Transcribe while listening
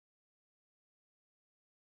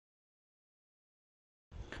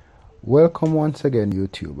Welcome once again,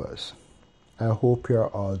 YouTubers. I hope you're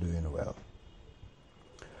all doing well.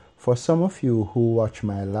 For some of you who watched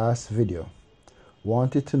my last video,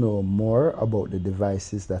 wanted to know more about the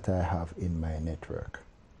devices that I have in my network.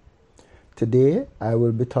 Today, I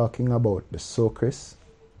will be talking about the Soekris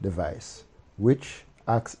device, which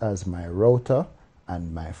acts as my router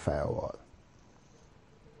and my firewall.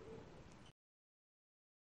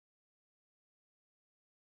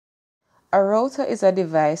 A router is a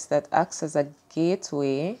device that acts as a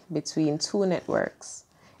gateway between two networks.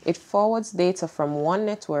 It forwards data from one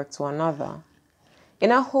network to another.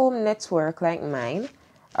 In a home network like mine,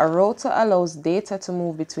 a router allows data to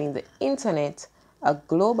move between the internet, a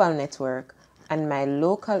global network, and my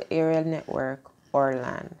local area network or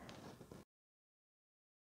LAN.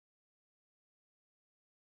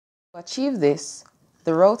 To achieve this,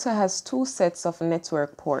 the router has two sets of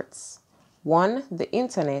network ports, one the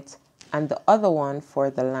internet and the other one for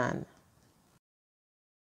the LAN.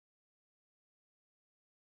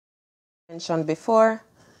 As mentioned before,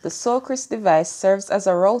 the Soekris device serves as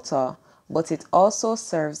a router, but it also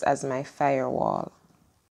serves as my firewall.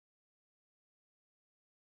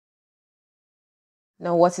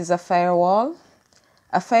 Now, what is a firewall?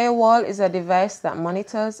 A firewall is a device that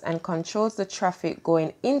monitors and controls the traffic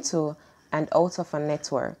going into and out of a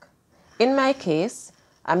network. In my case,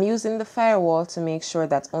 I'm using the firewall to make sure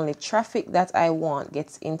that only traffic that I want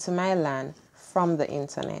gets into my LAN from the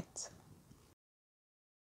internet.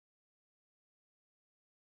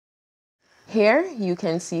 Here you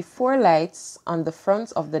can see 4 lights on the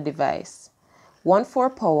front of the device. One for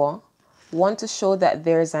power, one to show that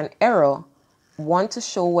there is an error, one to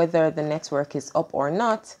show whether the network is up or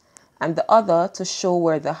not, and the other to show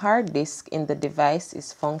where the hard disk in the device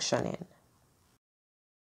is functioning.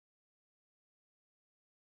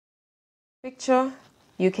 Picture,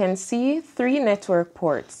 you can see 3 network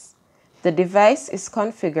ports. The device is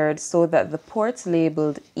configured so that the port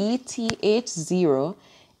labeled ETH0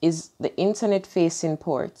 is the internet-facing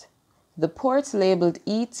port. The port labeled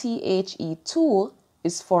ETHE2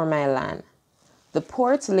 is for my LAN. The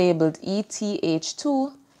port labeled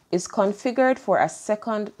ETH2 is configured for a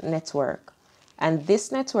second network, and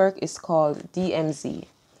this network is called DMZ.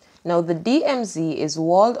 Now the DMZ is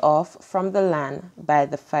walled off from the LAN by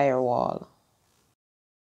the firewall.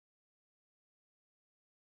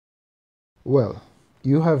 Well,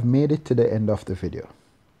 you have made it to the end of the video.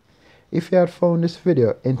 If you had found this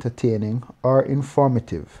video entertaining or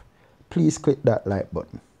informative, please click that like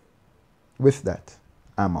button. With that,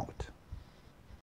 I'm out.